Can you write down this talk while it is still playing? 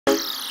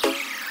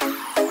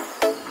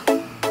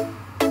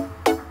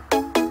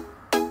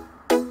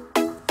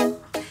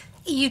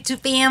YouTube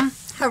fam,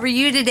 how are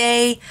you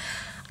today?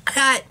 I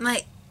got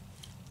my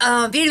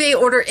Beauty Bay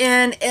order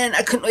in and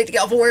I couldn't wait to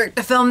get off of work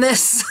to film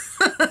this.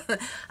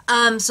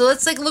 So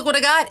let's take a look what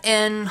I got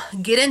and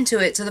get into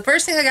it. So the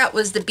first thing I got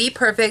was the Be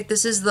Perfect.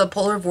 This is the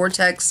Polar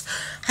Vortex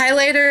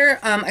highlighter.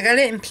 I got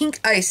it in Pink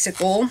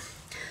Icicle.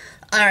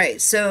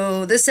 Alright,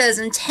 so this says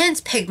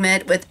intense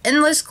pigment with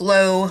endless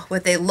glow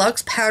with a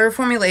luxe powder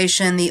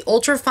formulation. The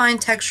ultra fine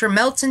texture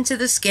melts into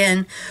the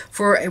skin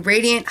for a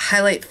radiant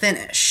highlight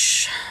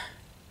finish.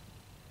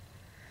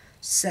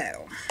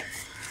 So,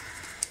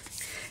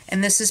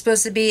 and this is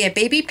supposed to be a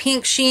baby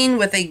pink sheen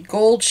with a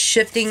gold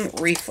shifting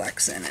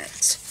reflex in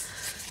it.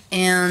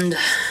 And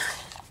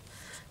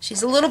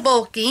she's a little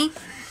bulky.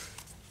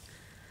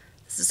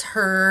 This is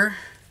her.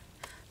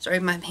 Sorry,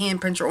 my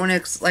handprints are on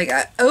it. Like,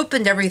 I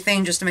opened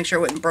everything just to make sure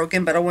it wasn't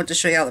broken, but I wanted to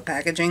show you all the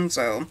packaging.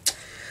 So,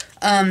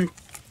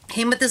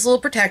 came with this little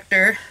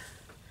protector.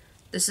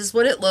 This is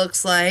what it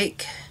looks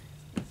like.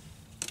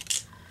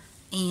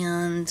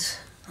 And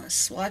let's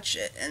swatch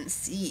it and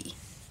see.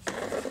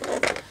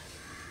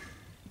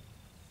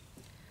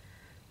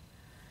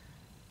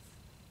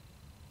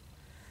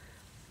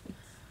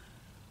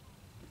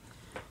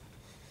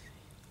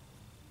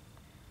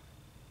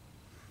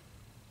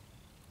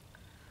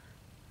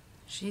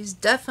 She's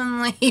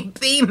definitely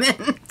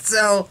beaming,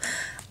 so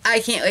I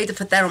can't wait to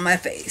put that on my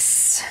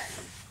face.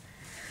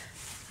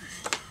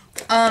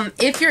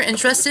 If you're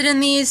interested in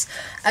these,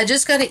 I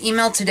just got an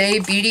email today.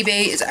 Beauty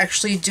Bay is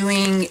actually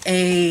doing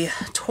a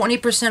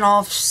 20%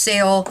 off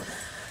sale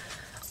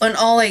on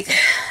all, like,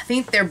 I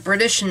think they're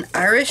British and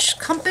Irish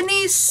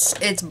companies.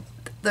 It's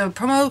the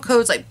promo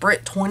code's like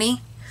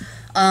Brit20.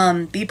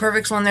 Be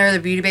Perfect's on there, the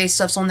Beauty Bay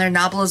stuff's on there,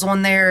 Nabla's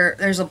on there.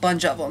 There's a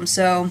bunch of them,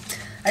 so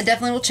I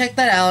definitely will check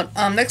that out.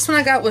 Next one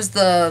I got was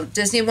the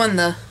Disney one,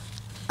 the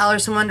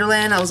Alice in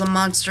Wonderland. I was a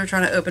monster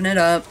trying to open it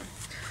up.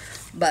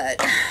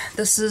 But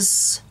this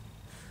is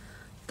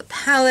the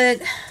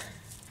palette.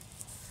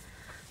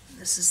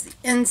 This is the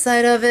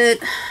inside of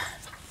it.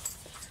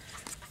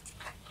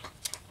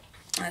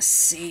 Let's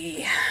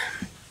see.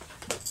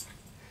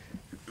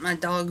 My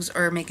dogs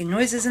are making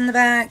noises in the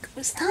back.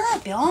 What's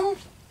up, y'all?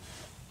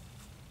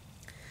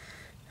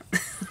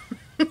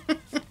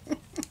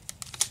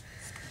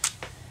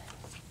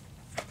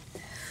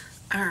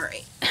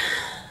 Alright,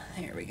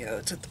 there we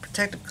go. Took the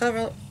protective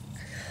cover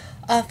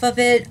off of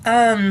it.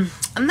 I'm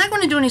not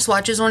going to do any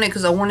swatches on it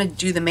because I want to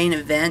do the main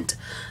event.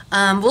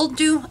 We'll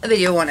do a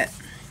video on it.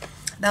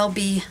 That'll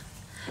be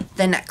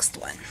the next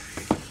one.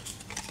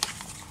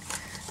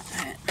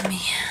 Alright, let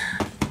me...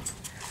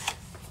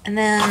 And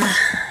then,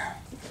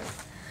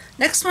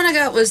 next one I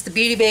got was the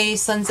Beauty Bay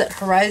Sunset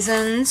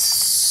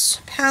Horizons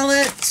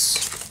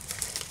palette.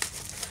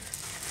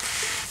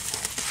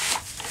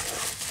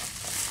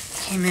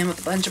 Came in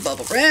with a bunch of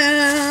bubble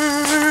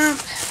wrap.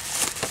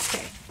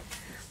 Okay.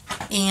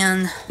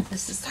 And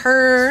this is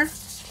her.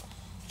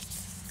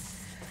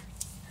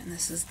 And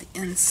this is the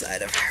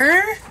inside of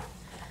her.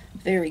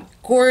 Very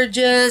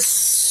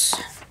gorgeous.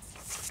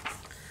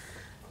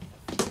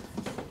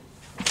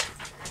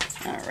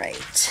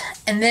 Alright.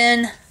 And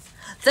then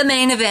the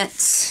main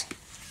event.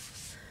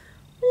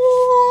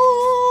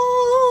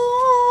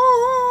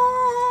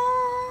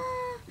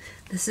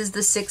 This is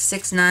the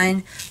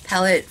 669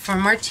 palette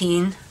from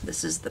Martine.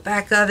 This is the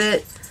back of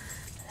it.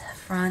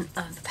 Front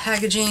of the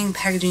packaging.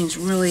 Packaging's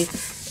really,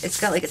 it's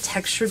got like a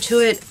texture to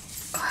it. It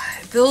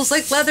feels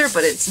like leather,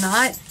 but it's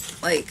not.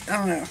 Like, I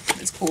don't know.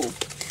 It's cool.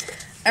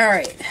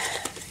 Alright.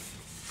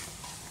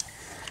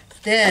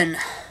 Then,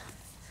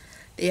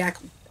 the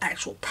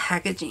actual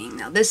packaging.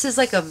 Now, this is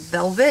like a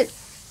velvet.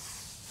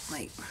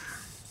 Like,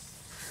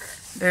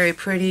 very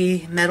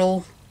pretty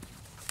metal.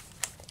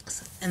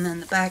 And then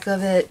the back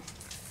of it.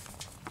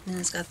 And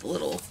it's got the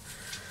little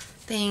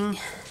thing.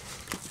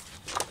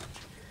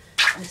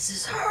 This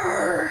is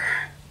her.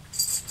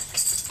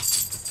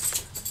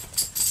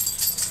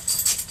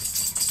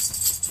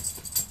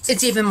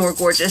 It's even more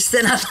gorgeous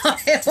than I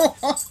thought it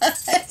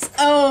was.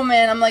 Oh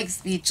man, I'm like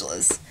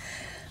speechless.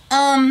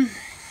 I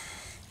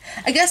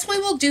guess we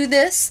will do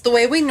this the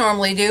way we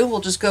normally do.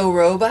 We'll just go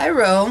row by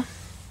row.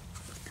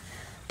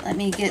 Let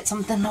me get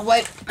something to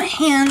wipe my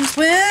hands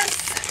with.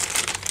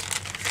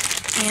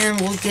 And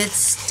we'll get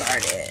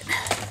started.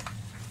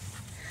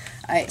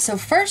 Alright, so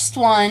first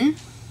one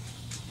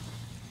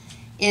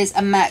is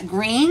a matte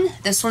green.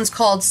 This one's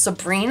called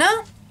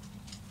Sabrina.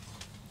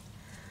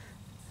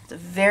 It's a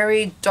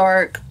very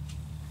dark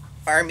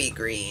army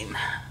green.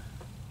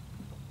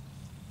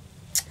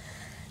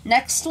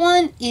 Next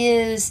one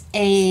is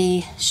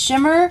a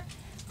shimmer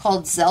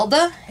called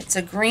Zelda. It's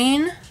a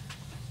green.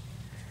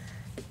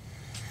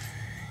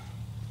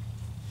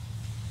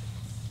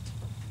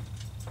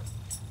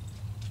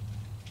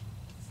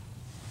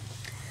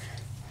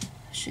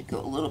 Should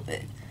go a little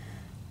bit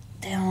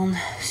down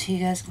so you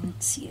guys can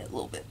see it a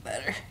little bit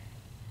better.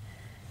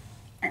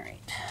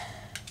 Alright.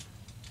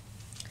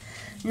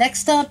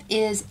 Next up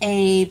is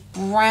a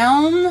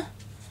brown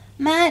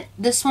matte.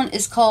 This one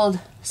is called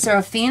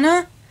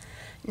Seraphina.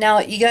 Now,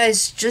 you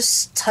guys,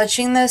 just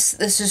touching this,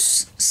 this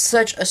is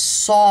such a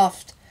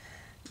soft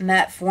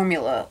matte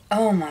formula.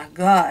 Oh my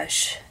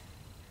gosh.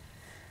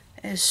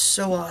 It is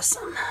so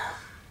awesome.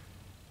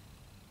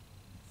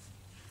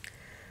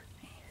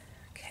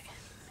 Okay,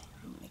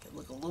 make it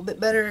look a little bit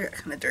better.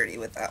 Kind of dirty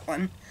with that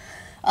one.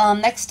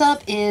 Next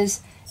up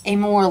is a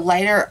more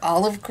lighter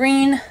olive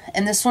green,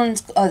 and this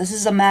one's this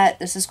is a matte.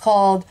 This is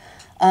called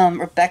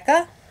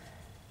Rebecca.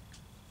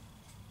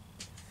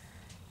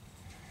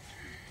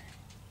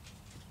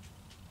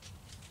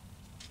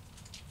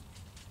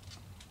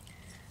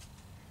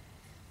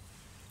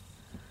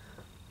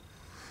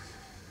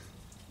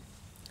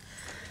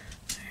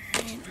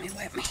 Alright, let me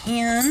wipe my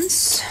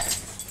hands.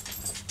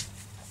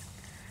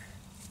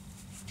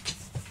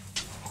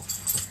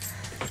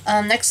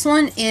 Next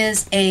one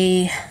is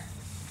a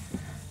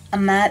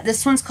matte.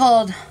 This one's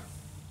called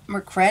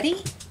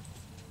Mercari.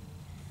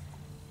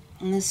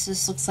 And this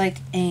just looks like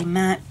a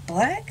matte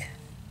black.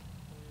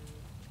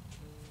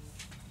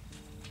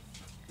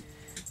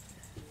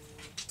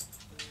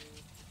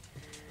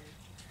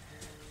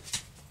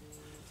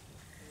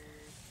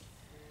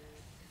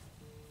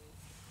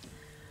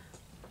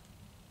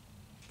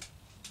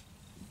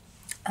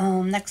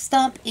 Next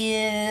up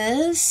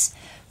is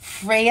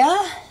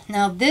Freya.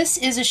 Now this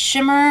is a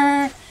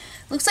shimmer.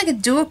 Looks like a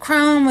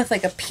duochrome with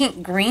like a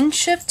pink green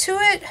shift to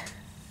it.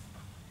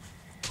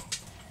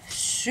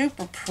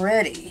 Super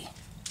pretty.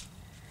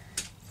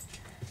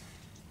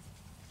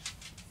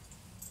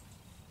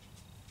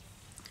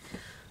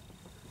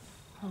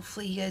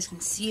 Hopefully you guys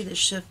can see the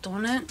shift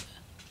on it.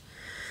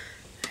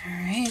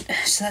 Alright,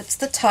 so that's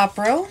the top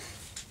row.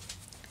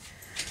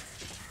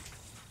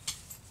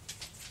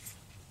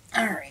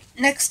 Alright,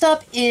 next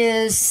up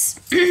is,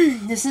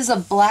 this is a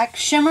black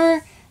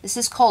shimmer. This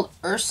is called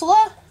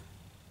Ursula.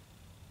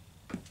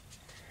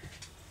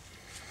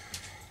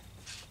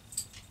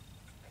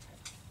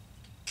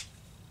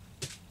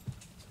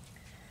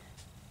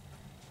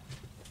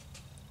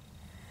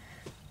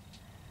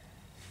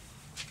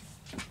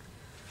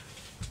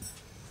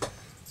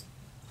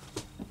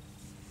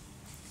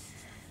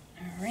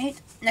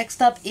 Alright,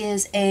 next up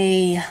is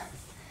a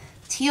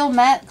teal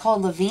matte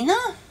called Lavina.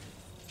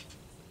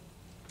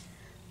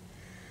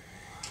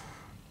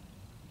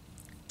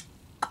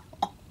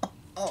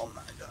 Oh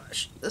my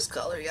gosh, this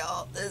color,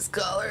 y'all, this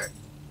color.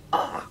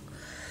 Oh,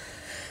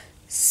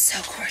 so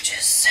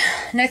gorgeous.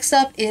 Next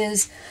up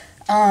is,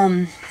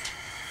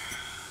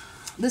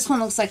 this one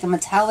looks like a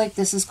metallic.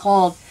 This is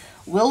called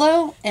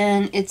Willow,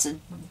 and it's a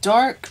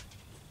dark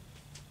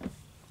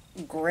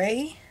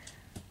gray.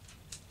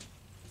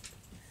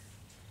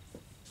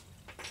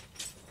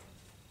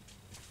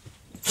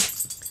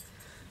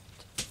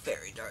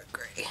 Very dark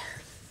gray.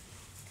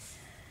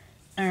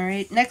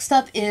 Alright, next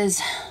up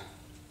is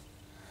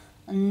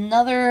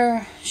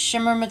another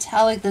shimmer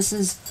metallic. This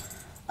is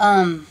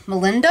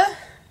Melinda,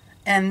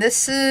 and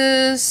this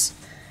is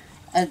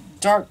a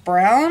dark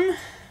brown.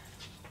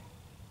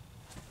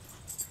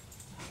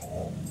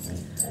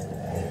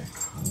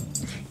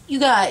 You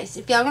guys,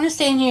 if y'all gonna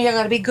stay in here, y'all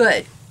gotta be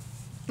good.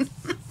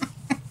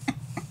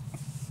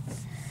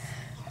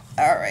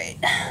 Alright.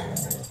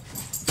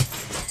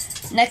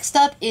 Next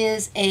up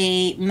is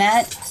a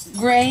matte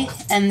gray,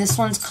 and this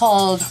one's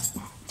called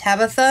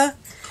Tabitha,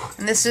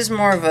 and this is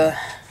more of a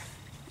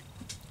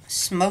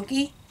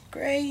smoky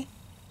gray.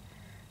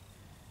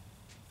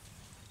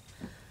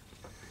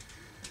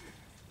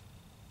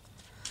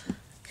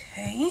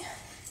 Okay.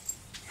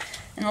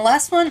 And the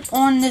last one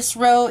on this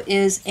row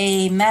is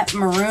a matte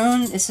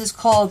maroon. This is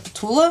called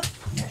Petula.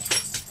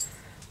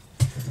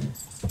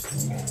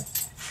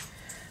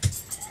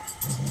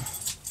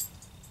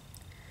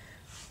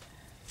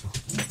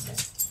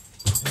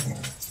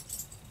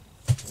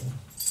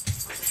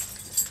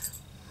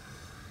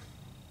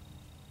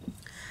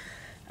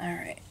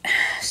 Alright,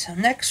 so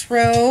next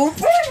row.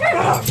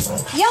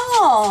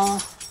 Y'all!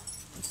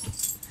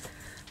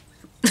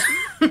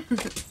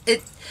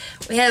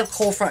 We have a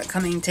cold front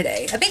coming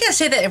today. I think I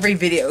say that every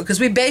video because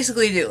we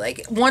basically do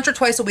like once or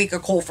twice a week a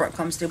cold front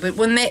comes through. But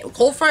when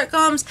cold front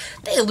comes,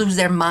 they lose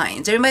their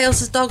minds. Everybody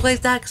else's dog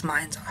like that? Because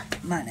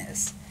mine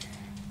is.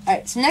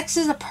 Alright, so next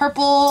is a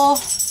purple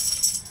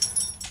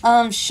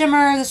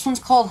shimmer. This one's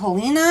called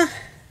Helena.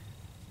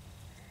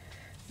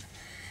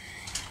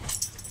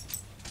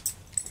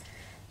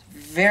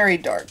 Very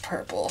dark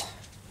purple.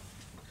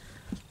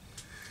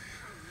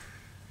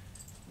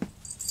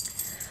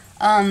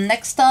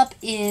 Next up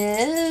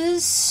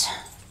is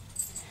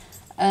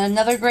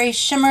another gray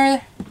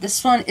shimmer.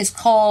 This one is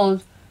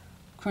called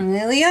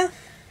Cornelia.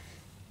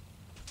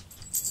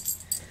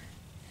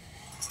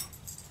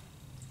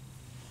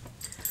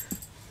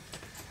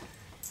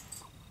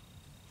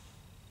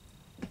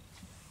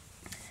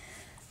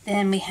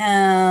 Then we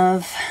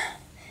have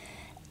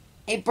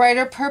a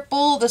brighter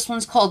purple. This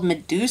one's called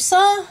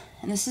Medusa.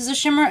 And this is a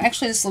shimmer.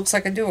 Actually, this looks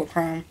like a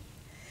duochrome.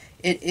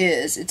 It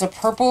is. It's a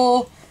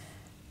purple,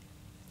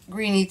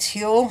 greeny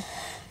teal,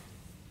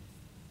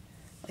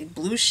 like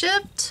blue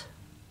shift.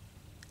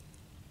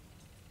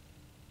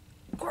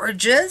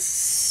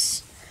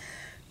 Gorgeous.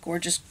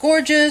 Gorgeous,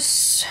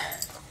 gorgeous.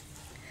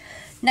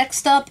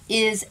 Next up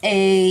is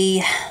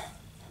a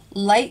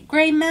light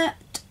gray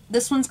matte.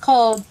 This one's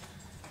called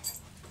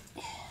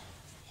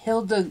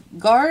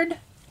Hildegard.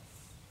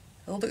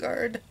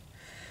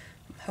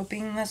 I'm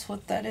hoping that's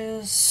what that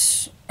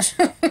is.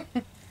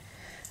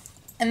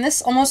 And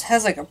this almost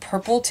has like a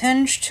purple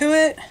tinge to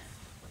it.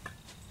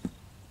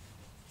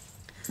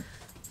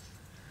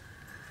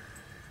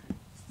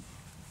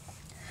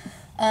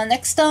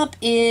 Next up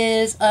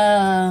is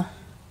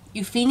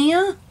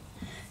Euphenia.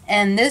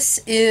 And this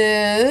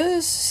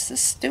is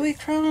this Dewy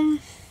Chrome.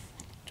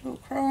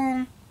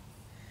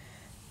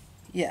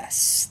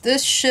 Yes,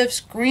 this shifts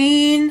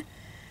green,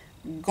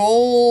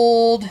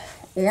 gold,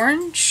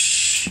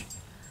 orange.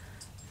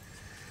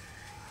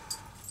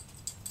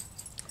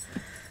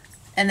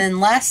 And then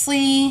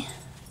lastly,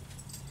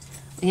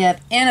 we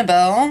have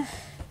Annabelle.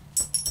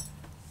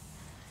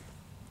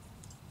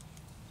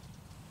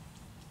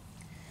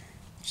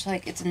 It's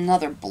like it's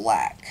another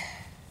black.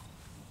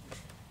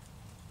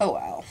 Oh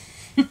wow.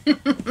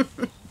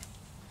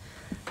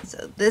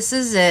 So this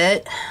is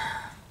it.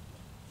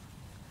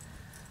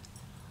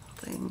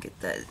 If I can get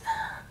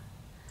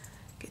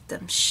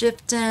them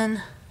shifting.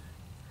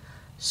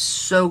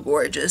 So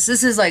gorgeous.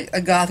 This is like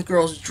a goth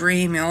girl's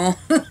dream, y'all.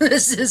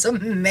 This is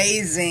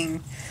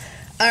amazing.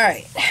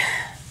 Alright.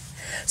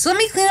 So let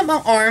me clean up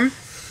my arm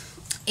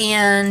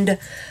and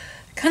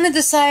kind of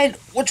decide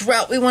which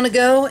route we want to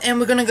go, and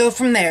we're going to go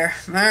from there.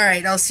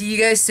 Alright, I'll see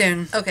you guys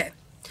soon. Okay.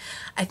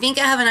 I think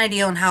I have an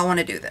idea on how I want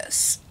to do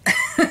this.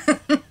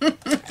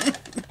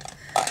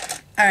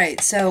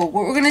 Alright, so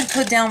what we're going to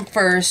put down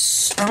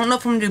first, I don't know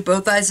if I'm going to do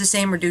both eyes the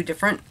same or do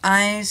different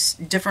eyes,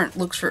 different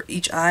looks for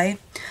each eye,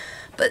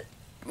 but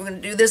we're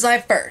going to do this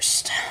eye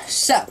first.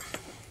 So,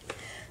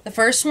 the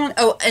first one,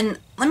 oh, and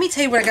let me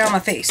tell you what I got on my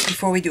face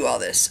before we do all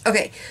this.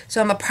 Okay,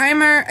 so my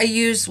primer I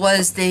used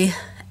was the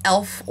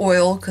e.l.f.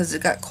 oil because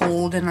it got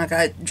cold and I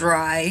got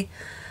dry.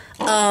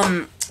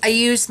 I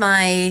used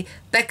my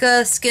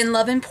Becca Skin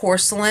Lovin'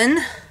 Porcelain.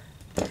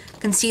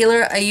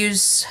 Concealer, I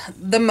use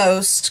the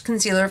most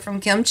concealer from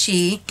Kim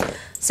Chi.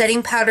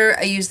 Setting powder,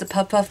 I use the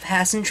Puff Puff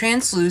Pass and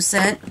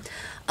Translucent.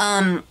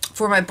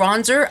 For my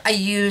bronzer, I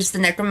use the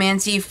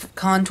Necromancy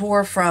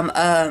contour from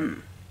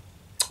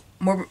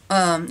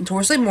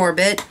Notoriously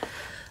Morbid.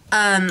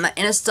 My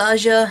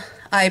Anastasia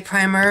eye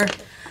primer,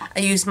 I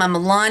use my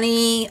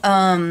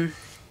Milani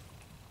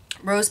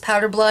rose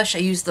powder blush. I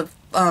use the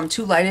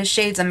two lightest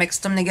shades. I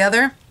mixed them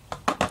together.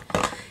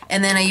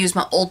 And then I use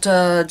my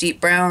Ulta Deep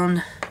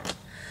Brown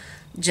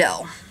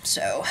gel.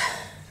 So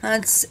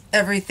that's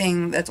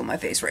everything that's on my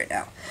face right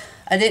now.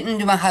 I didn't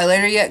do my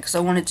highlighter yet because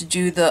I wanted to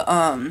do the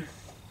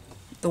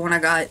one I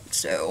got,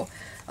 so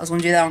I was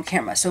going to do that on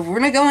camera. So we're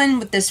going to go in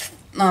with this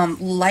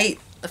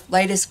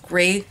lightest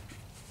gray,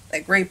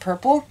 like gray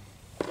purple.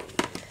 I'm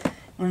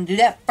going to do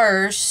that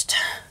first,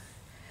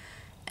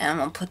 and I'm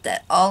going to put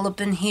that all up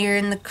in here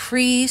in the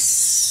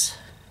crease.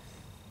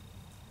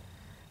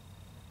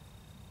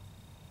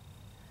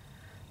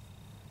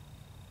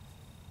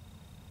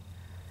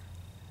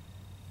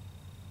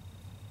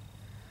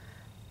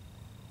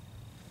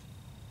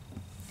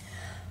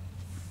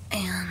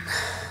 And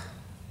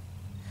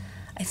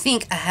I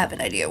think I have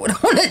an idea what I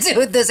want to do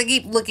with this. I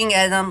keep looking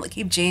at it and I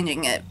keep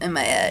changing it in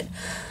my head.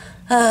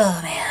 Oh,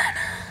 man.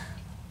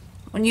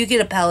 When you get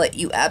a palette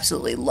you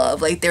absolutely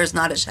love, like there's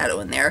not a shadow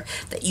in there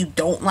that you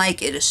don't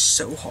like, it is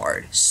so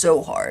hard.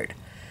 So hard.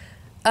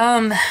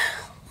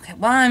 Okay,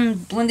 while I'm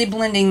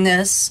blending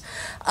this,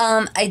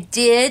 I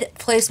did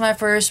place my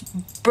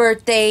first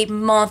birthday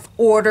month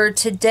order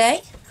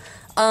today.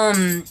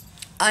 I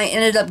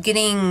ended up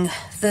getting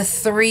the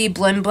 3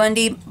 Blend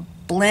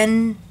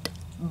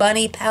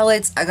Bunny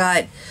palettes. I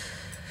got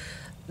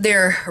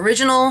their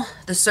original,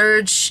 the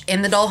Surge,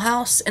 and the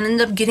Dollhouse, and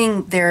ended up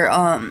getting their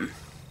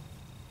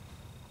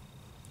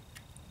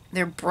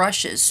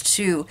brushes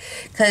too,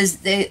 because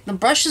the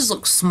brushes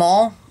look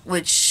small,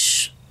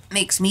 which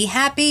makes me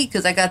happy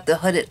because I got the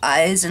hooded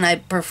eyes and I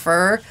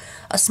prefer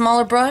a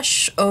smaller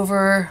brush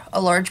over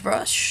a large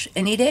brush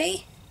any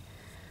day.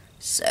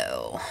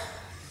 So,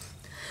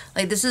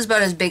 like, this is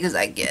about as big as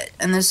I get.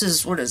 And this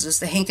is, what is this?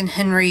 The Hank and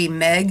Henry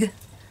Meg.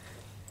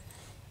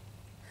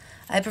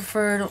 I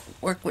prefer to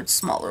work with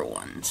smaller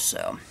ones.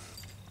 So,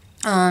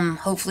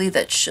 hopefully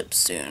that ships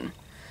soon.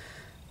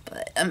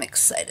 But I'm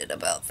excited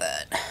about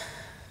that.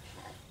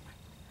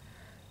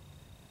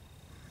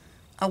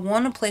 I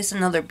want to place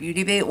another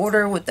Beauty Bay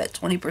order with that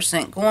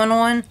 20% going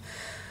on.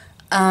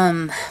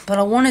 But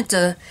I wanted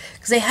to,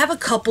 because they have a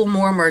couple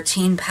more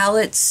Martine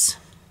palettes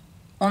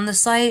on the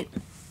site.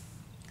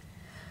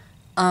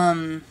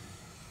 And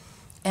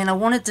I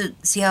wanted to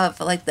see how I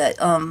felt like that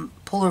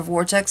Polar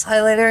Vortex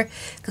highlighter,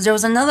 because there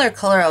was another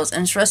color I was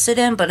interested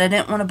in, but I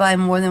didn't want to buy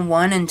more than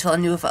one until I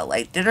knew if I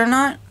liked it or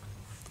not.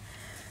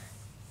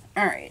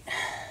 Alright.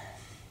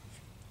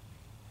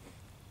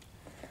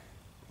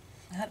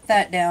 Got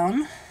that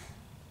down.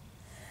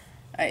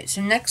 Alright,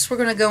 so next we're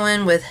going to go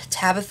in with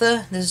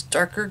Tabitha, this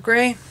darker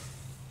gray.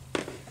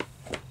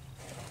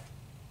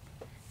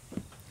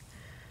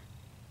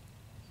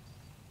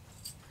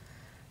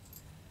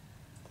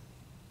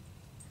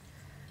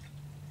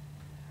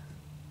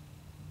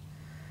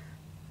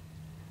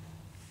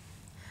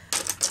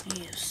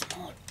 Need a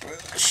smaller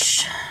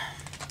brush.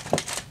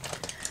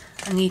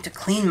 I need to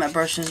clean my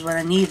brushes, what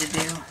I need to do.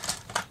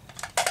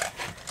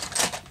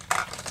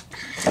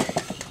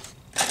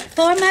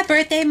 For my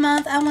birthday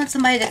month, I want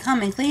somebody to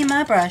come and clean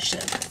my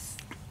brushes.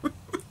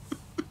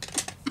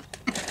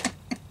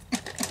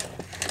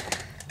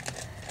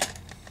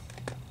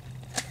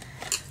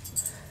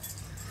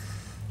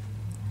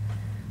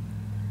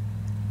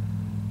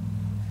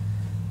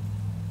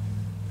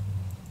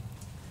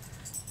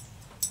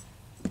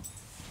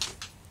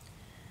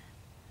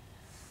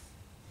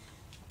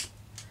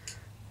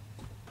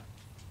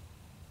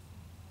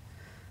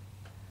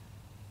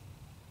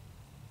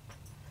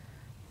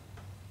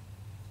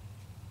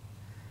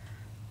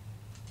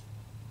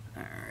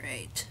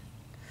 Alright.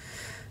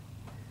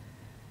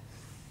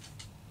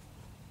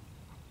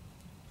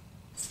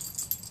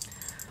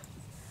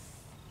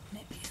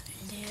 Maybe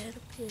a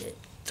little bit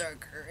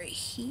darker right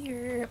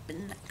here up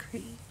in that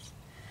crease.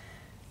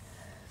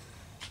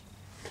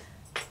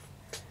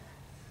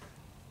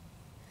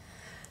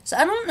 So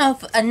I don't know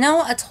if, I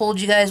know I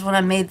told you guys when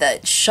I made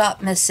that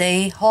Shop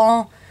Messé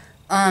haul,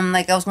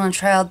 like I was going to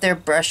try out their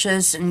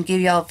brushes and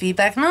give y'all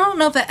feedback, and I don't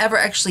know if I ever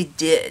actually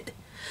did,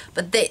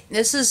 but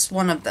this is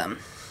one of them.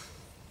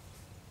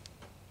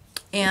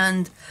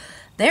 And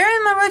they're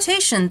in my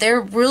rotation.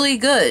 They're really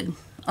good.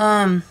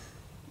 And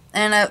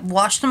I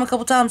washed them a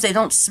couple times. They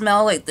don't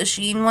smell like the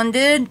Sheen one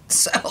did,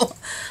 so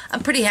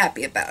I'm pretty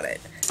happy about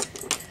it.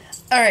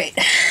 Alright,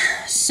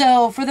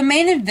 so for the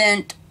main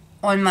event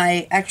on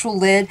my actual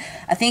lid,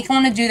 I think I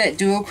want to do that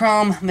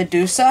duochrome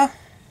Medusa.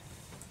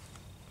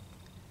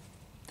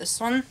 This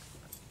one.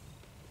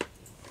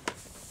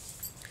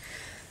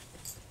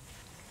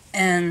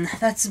 And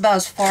that's about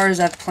as far as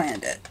I've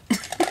planned it.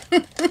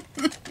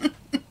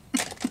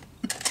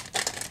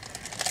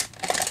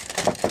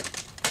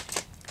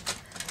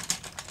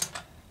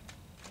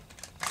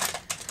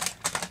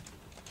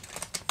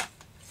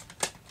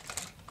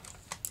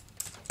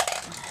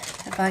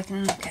 If I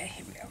can, okay,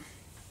 here we go.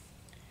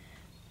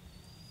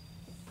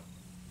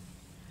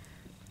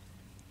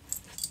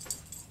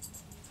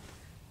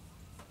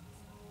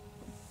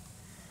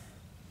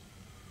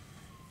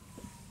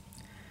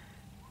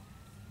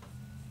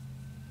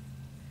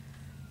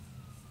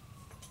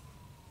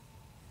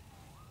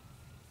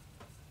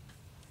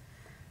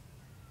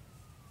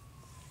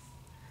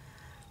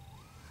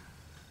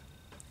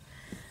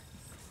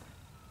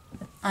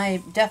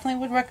 I definitely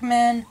would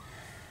recommend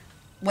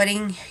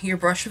wetting your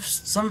brush of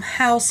some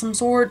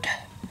sort.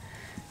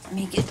 Let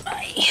me get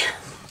my...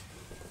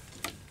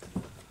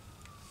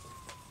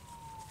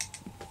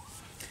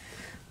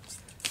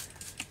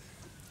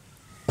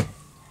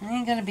 I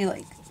ain't gonna be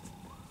like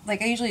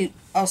I usually,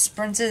 I'll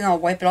spritz it and I'll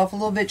wipe it off a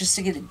little bit just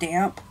to get it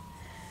damp.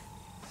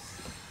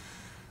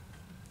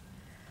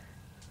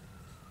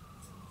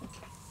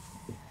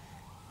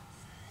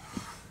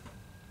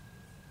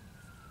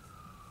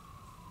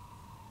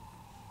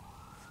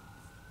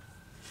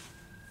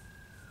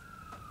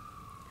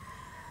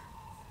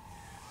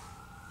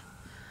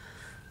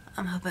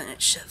 I'm hoping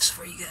it shifts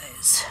for you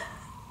guys.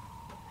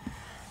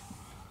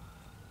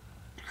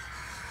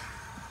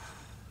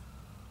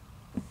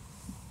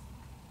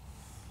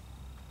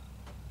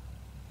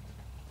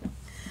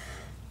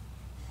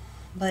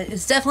 But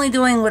it's definitely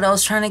doing what I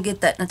was trying to get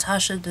that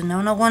Natasha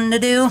Denona one to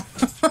do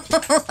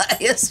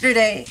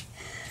yesterday.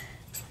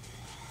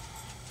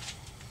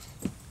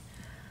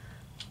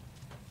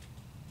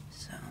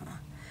 So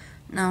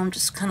now I'm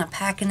just kind of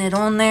packing it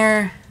on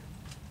there.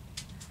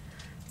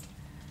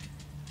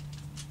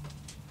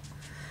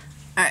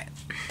 Alright.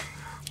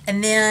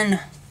 And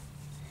then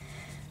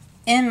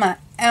in my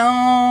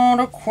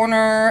outer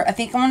corner, I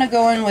think I'm going to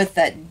go in with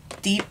that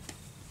deep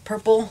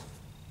purple.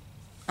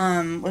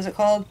 What's it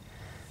called?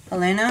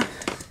 Helena.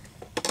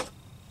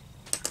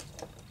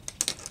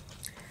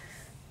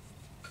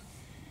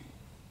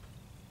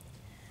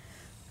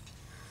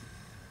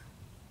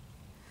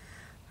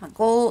 My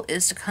goal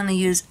is to kind of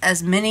use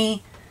as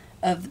many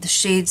of the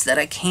shades that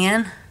I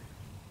can.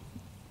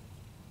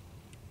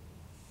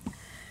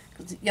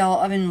 Because y'all,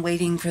 I've been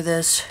waiting for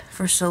this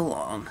for so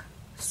long.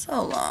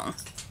 So long.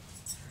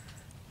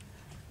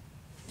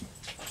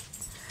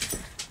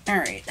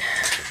 Alright.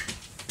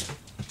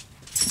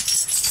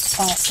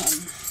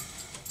 Awesome.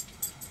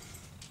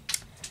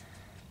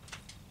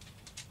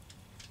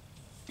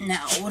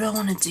 Now, what I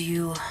want to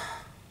do,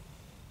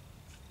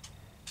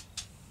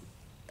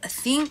 I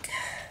think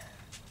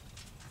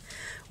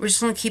we're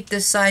just going to keep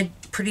this side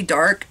pretty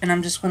dark, and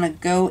I'm just going to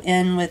go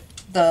in with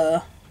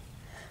the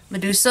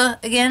Medusa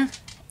again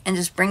and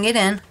just bring it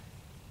in.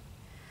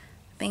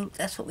 I think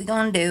that's what we're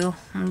going to do.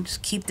 I'm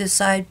just keep this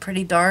side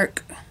pretty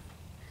dark. I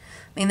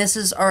mean, this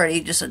is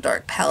already just a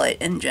dark palette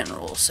in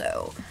general,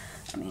 so,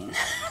 I mean...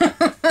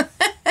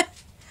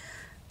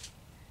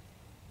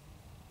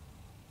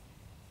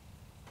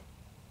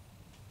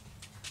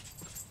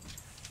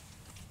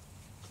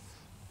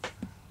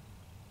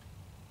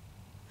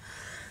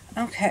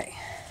 Okay.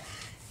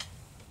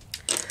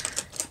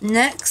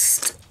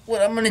 Next,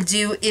 what I'm going to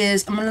do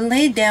is I'm going to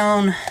lay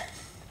down,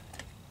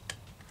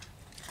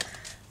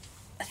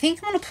 I think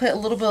I'm going to put a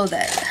little bit of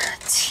that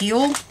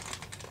teal,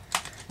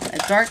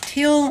 that dark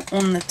teal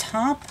on the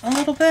top a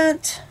little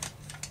bit.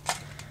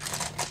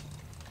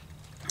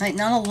 Like,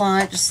 not a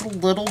lot, just a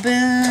little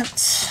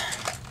bit.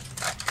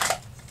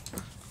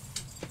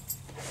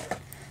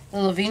 The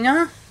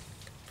Lavina,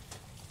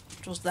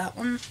 which was that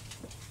one.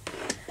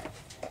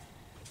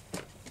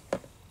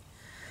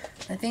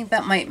 I think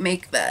that might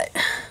make that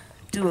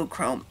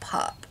duochrome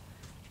pop.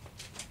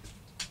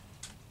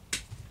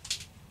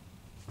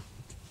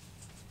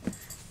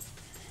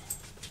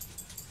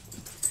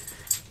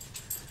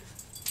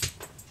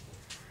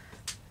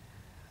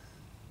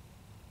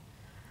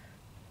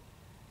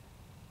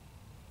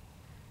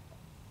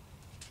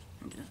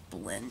 Just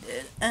blend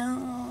it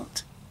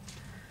out.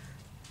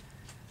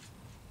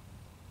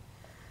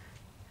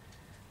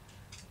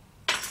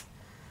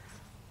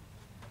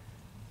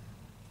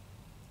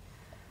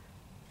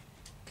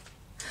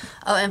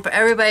 Oh, and for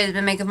everybody who's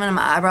been making fun of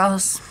my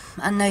eyebrows,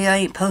 I know y'all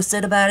ain't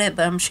posted about it,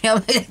 but I'm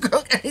sure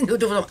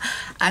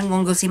I'm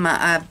gonna go see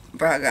my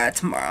eyebrow guy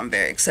tomorrow. I'm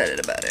very excited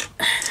about it.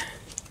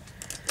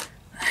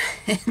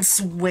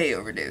 It's way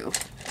overdue.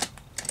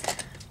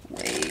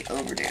 Way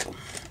overdue.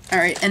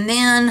 Alright, and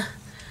then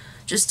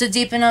just to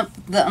deepen up,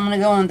 I'm gonna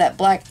go on that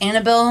black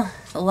Annabelle,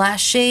 the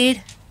last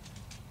shade,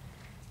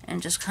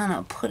 and just kind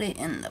of put it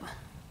in the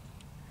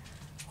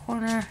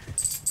corner.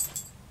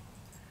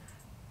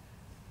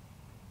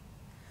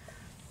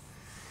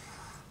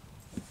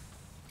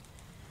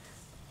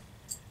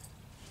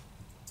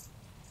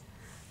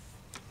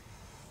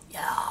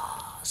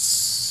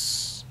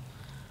 Yes.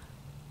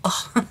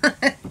 Oh.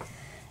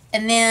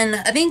 And then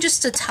I think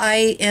just to tie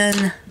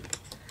in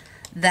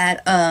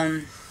that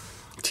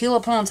teal I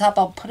put on top,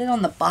 I'll put it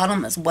on the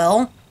bottom as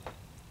well.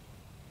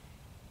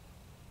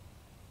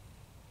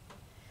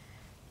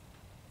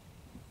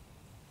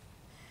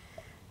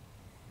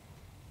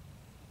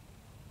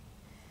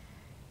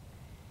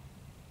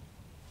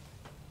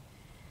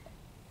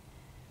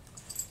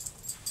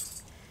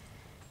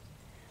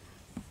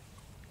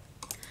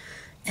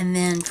 And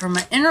then for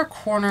my inner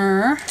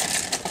corner,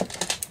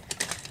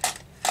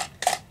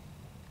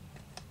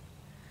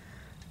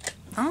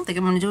 I don't think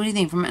I'm going to do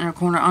anything for my inner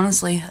corner,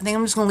 honestly. I think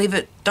I'm just going to leave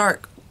it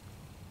dark.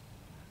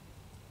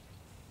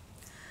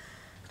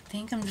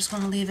 I'm just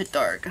going to leave it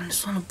dark. I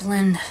just want to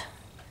blend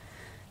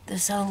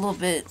this out a little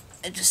bit.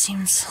 It just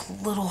seems a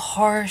little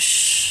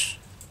harsh.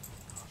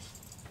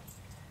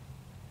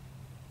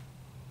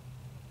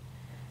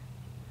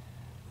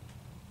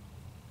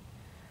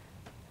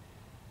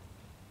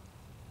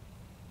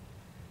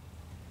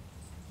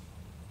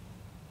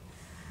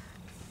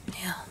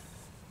 Yeah.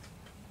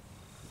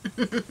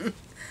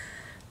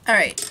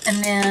 Alright,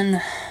 and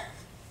then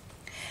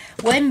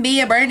wouldn't be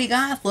a Brandy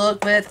Goth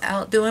look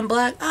without doing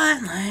black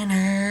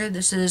eyeliner.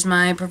 This is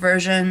my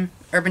Perversion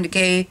Urban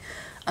Decay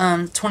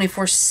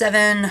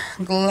 24/7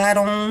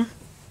 Glidon.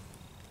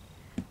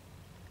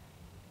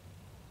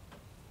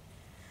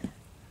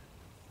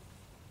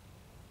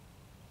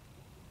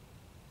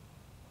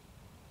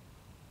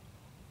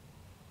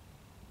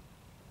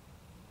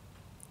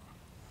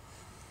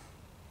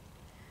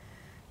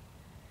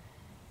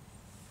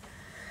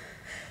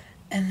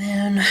 And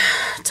then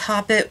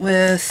top it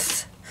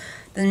with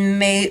the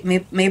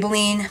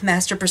Maybelline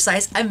Master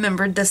Precise. I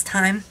remembered this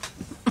time.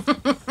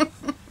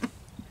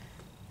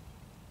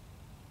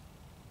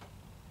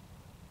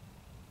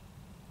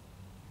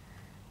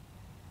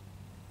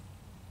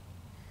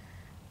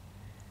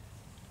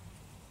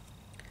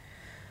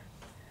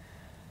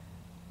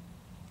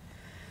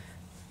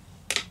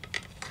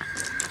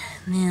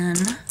 And then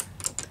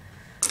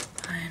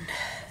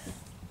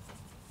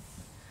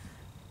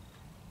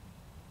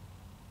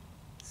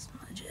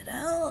smudge it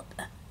out.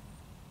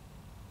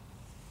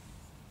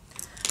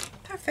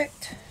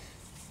 Perfect.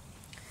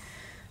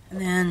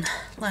 And then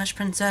Lash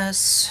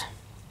Princess.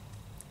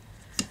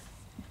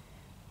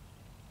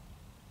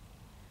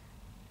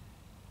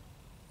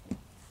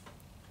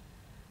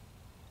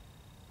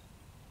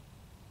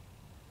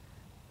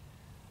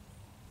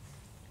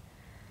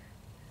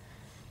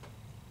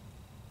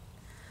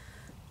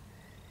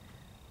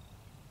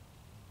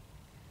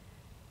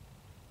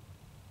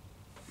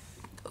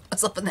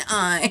 What's up in the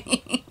eye?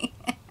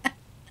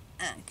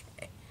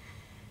 Okay.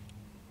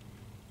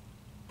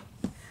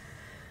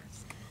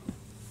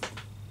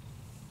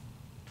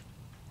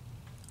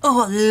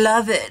 Oh,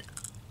 love it.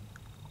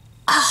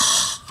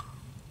 Oh,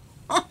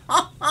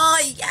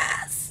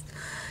 yes.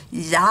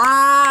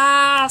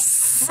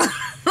 Yes.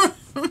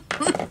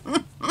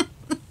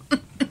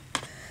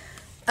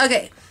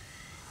 Okay.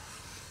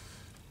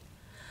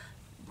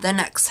 The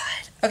next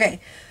side. Okay.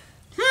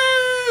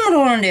 What do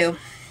I want to do?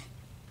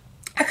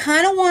 I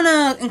kind of want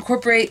to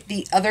incorporate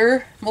the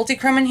other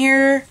multi-chrome in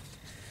here.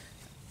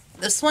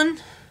 This one.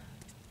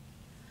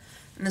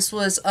 And this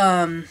was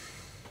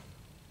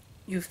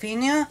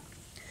Euphemia.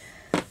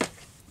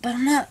 But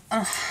I'm not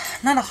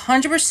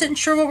 100%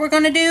 sure what we're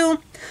going to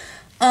do.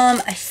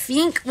 I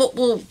think what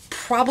we'll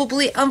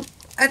probably... I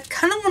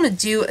kind of want to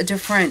do a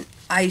different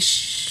eye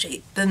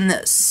shape than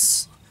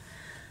this.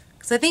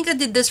 Because because I think I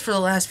did this for the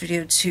last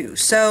video too.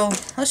 So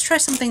let's try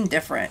something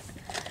different.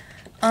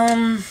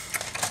 What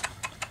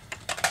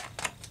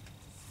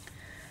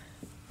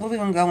are we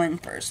gonna go in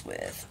first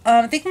with?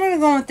 I think I'm gonna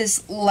go in with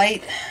this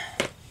light,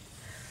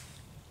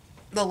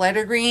 the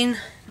lighter green.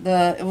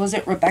 Was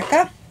it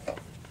Rebecca?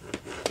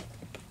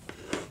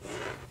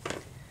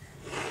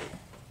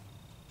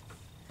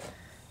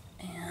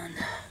 And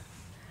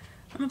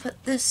I'm gonna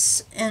put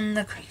this in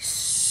the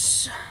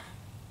crease.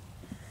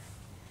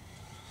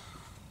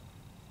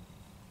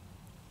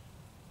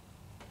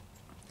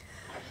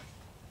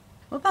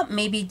 What about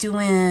maybe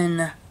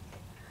doing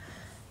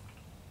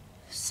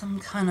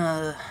some kind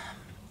of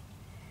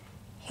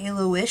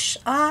halo-ish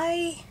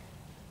eye?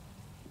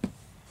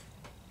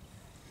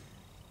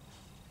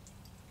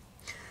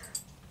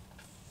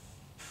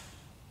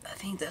 I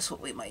think that's what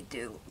we might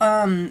do.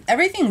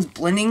 Everything's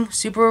blending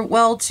super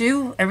well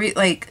too.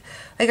 Like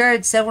I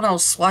had said when I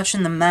was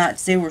swatching the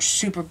mattes, they were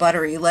super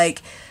buttery.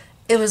 Like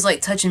it was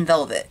like touching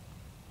velvet.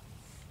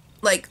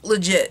 Like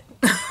legit.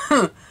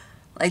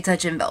 Like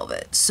touching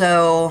velvet.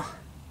 So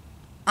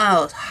I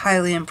was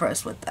highly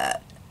impressed with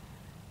that.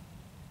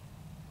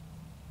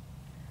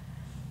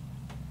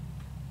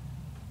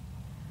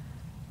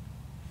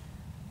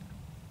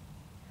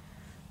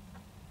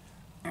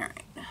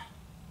 Alright.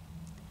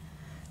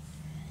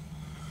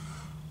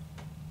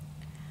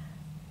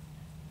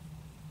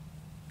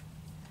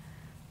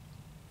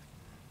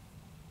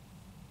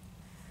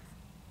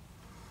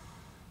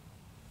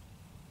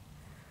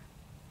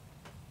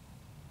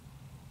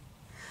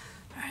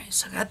 Alright,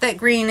 so I got that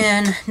green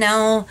in.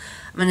 Now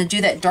I'm going to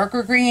do that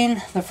darker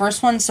green. The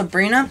first one,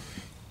 Sabrina.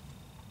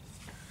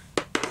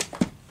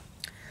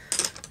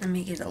 Let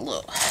me get a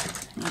little,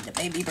 I need the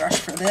baby brush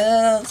for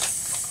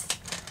this.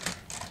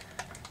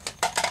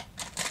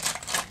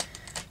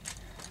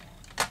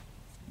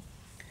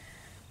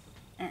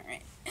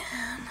 Alright,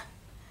 and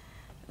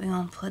we're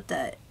going to put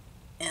that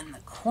in the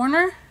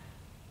corner.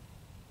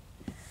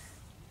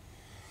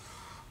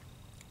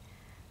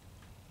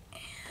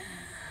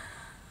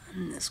 And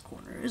in this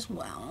corner as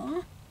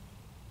well.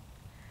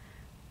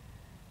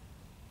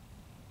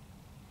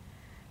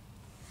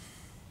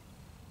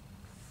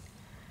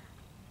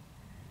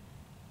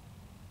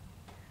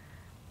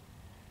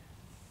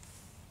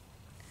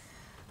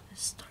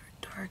 Start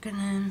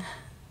darkening.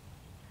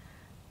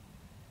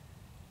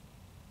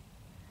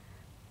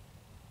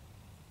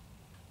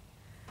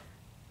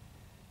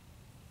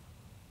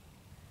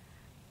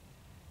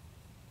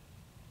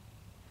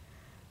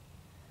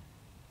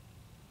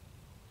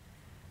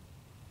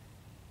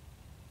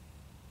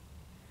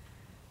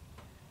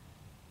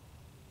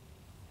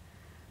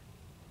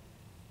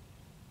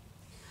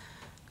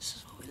 This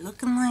is what we're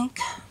looking like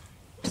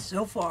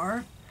so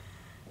far.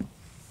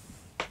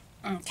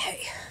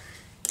 Okay.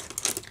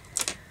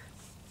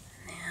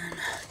 And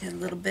get a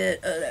little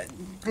bit of that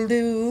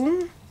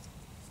glue.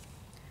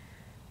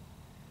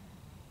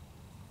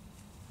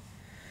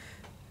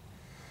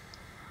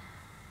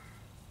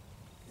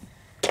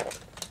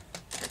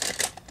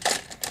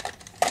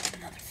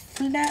 Another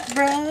flat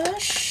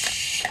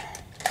brush.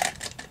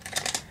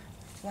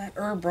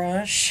 Flatter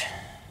brush.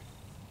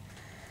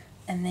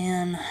 And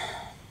then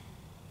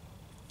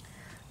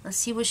let's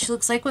see what she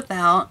looks like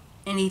without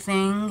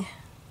anything.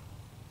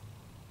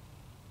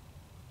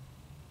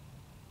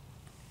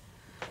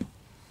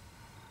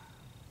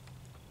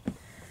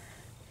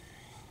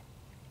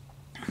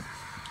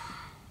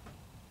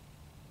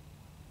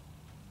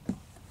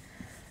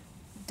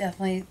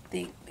 Definitely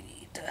think we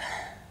need to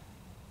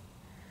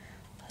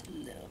put a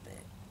little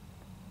bit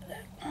of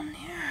that on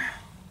here.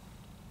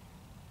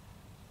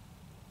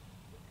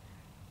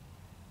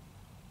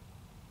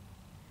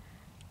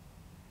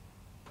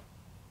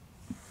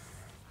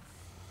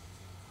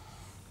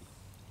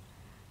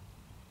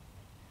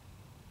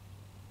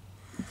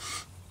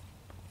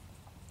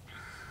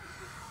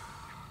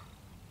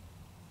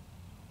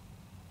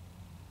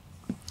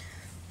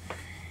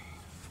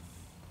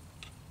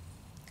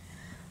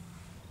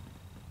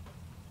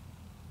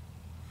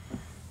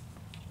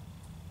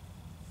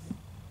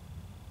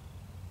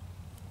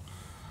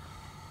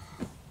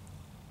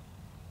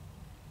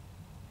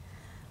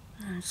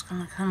 I'm just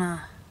gonna kind of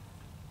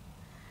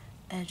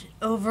edge it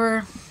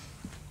over.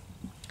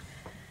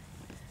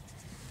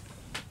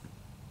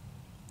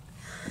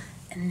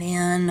 And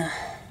then I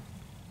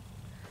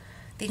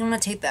think I'm gonna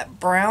take that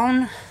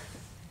brown.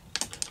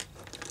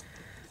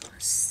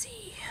 Let's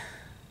see.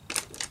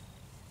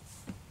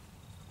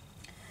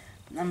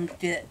 I'm gonna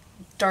get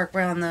dark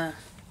brown, the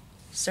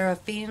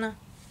Serafina.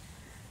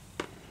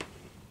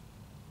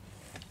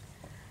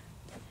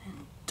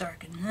 And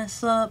darken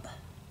this up.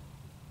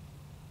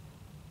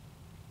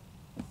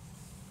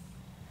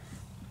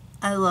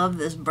 I love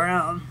this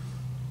brown.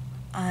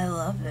 I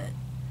love it.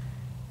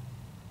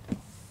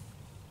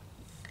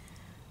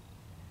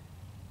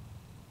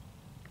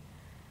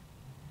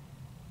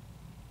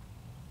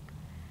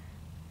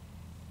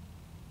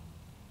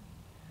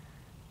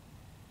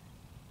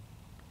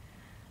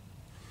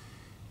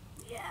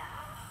 Yeah.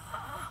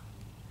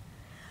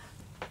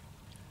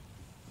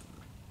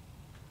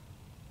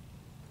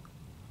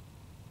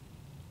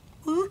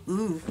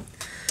 Ooh.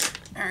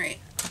 Alright.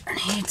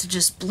 I need to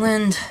just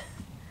blend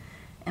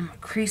in my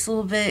crease a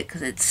little bit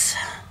because it's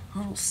a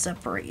little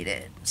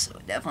separated. So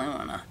I definitely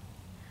want to,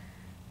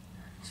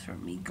 for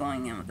me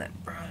going in with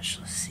that brush,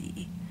 let's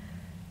see.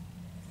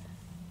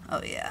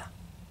 Oh yeah.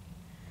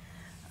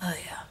 Oh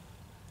yeah.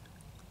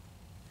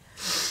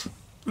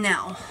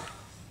 Now,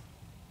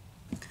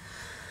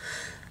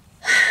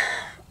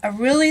 I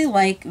really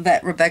like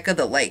that Rebecca,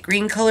 the light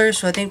green color,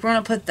 so I think we're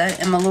going to put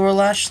that in my lower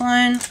lash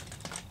line.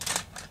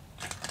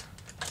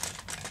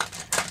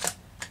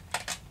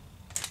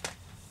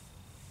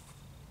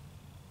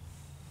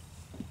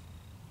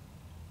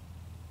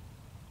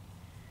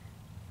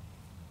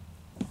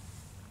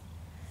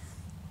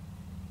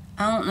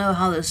 I don't know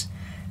how this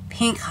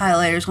pink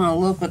highlighter is going to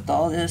look with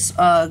all this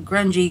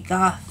grungy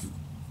goth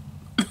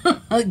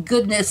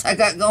goodness I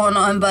got going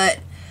on, but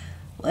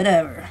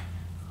whatever.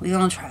 We're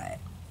going to try it.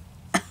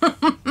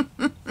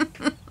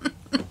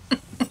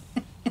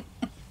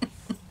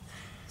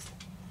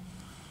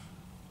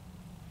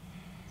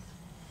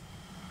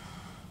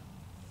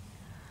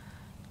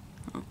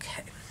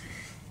 Okay.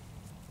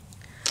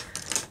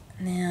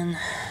 And then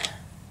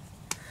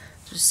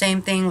the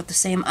same thing with the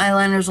same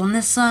eyeliners on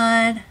this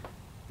side.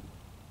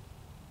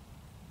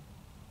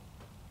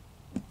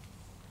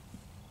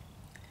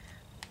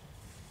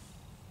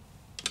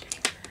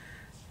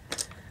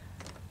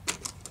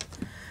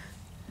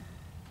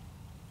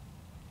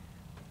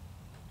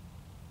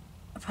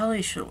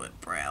 Probably should have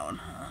went brown,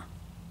 huh?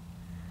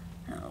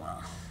 Oh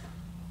well.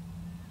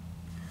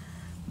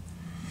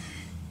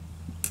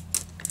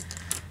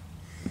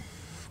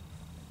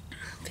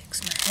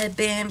 Fix my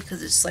headband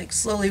because it's like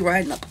slowly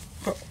riding up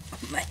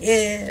my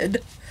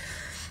head.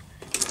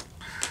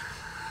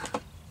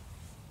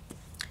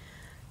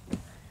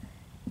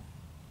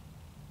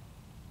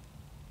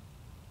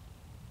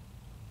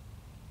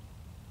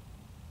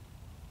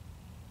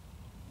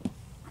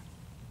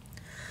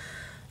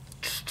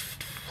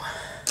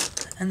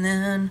 And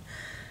then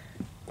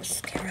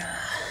mascara.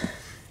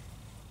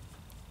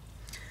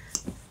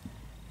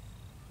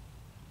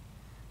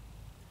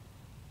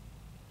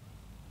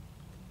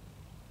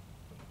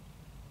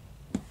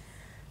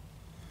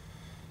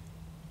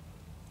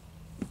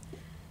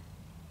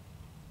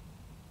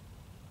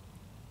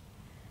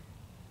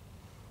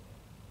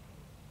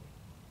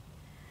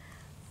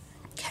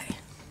 Okay.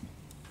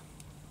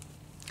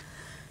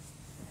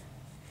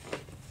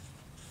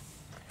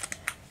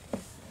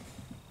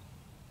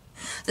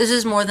 This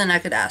is more than I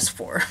could ask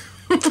for.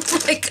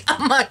 Like,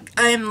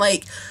 I'm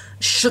like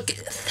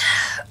shooketh.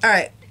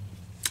 Alright.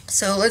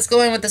 So let's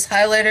go in with this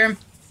highlighter.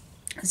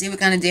 See what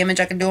kind of damage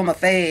I can do on my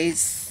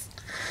face.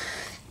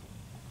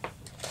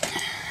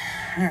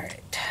 Alright.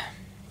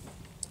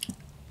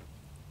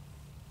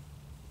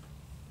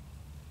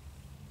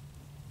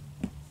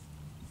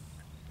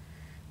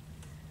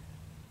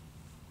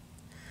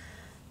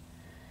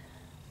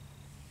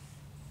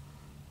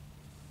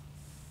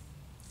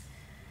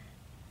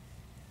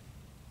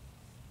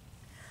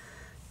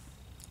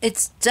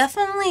 It's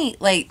definitely,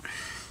 like,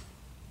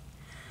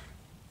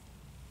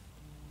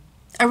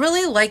 I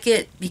really like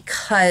it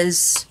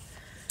because,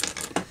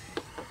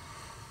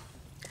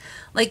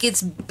 like,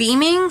 it's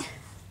beaming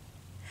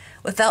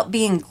without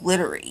being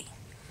glittery.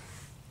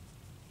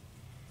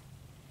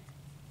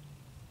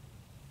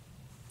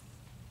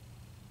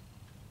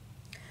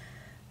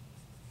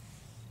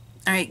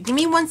 Alright, give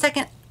me 1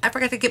 second. I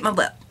forgot to get my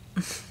lip.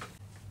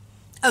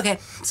 Okay,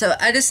 so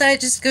I decided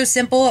just to go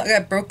simple. I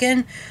got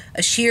Broken,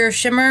 a sheer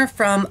shimmer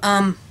from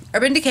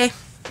Urban Decay.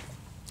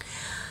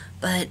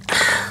 But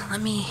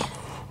let me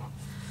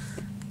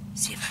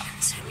see if I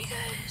can zoom you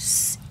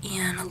guys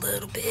in a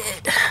little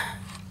bit.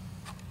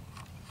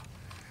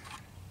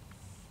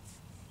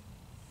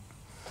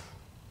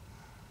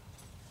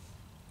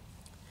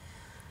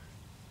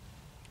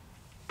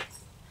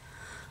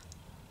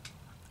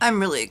 I'm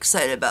really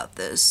excited about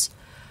this.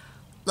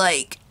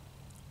 Like,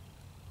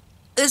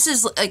 this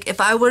is like, if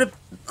I would have,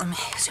 let me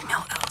zoom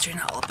out, I'll turn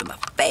it all up in my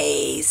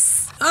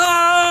face.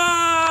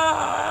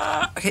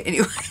 Ah! Okay,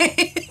 anyway.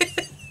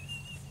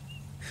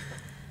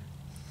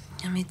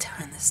 Let me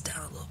turn this down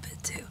a little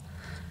bit too.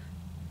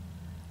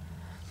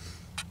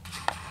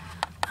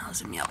 I'll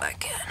zoom out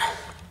back in.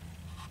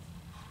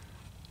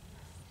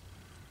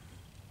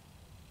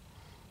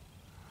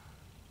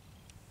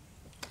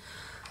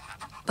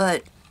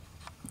 But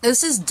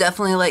this is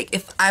definitely like,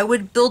 if I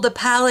would build a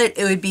palette,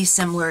 it would be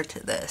similar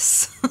to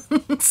this.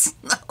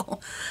 So,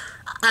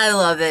 I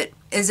love it.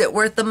 Is it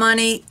worth the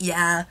money?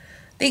 Yeah.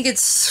 I think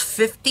it's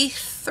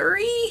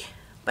 53,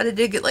 but I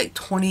did get like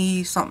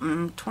 20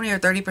 something, 20 or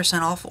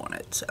 30% off on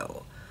it.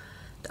 So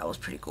that was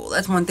pretty cool.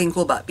 That's one thing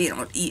cool about being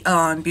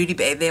on Beauty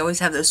Bay. They always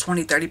have those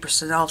 20,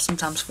 30% off,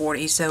 sometimes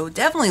 40. So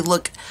definitely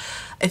look,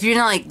 if you're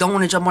not like, don't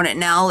want to jump on it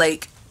now,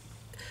 like,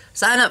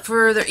 sign up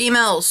for their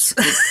emails.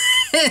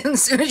 And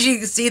as soon as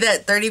you see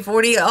that 30,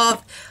 40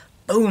 off,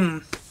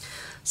 boom.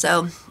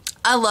 So,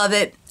 I love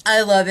it.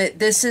 I love it.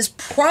 This is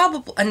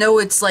probably, I know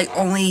it's like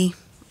only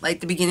like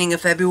the beginning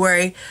of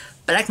February,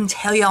 but I can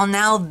tell y'all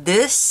now,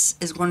 this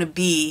is going to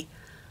be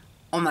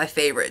on my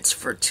favorites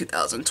for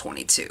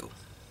 2022.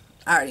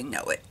 I already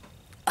know it.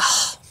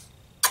 Oh,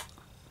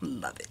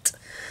 love it.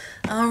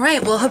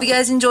 Alright, well, hope you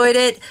guys enjoyed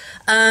it.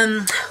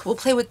 We'll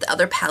play with the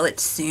other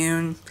palettes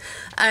soon.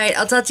 Alright,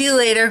 I'll talk to you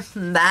later.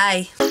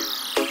 Bye.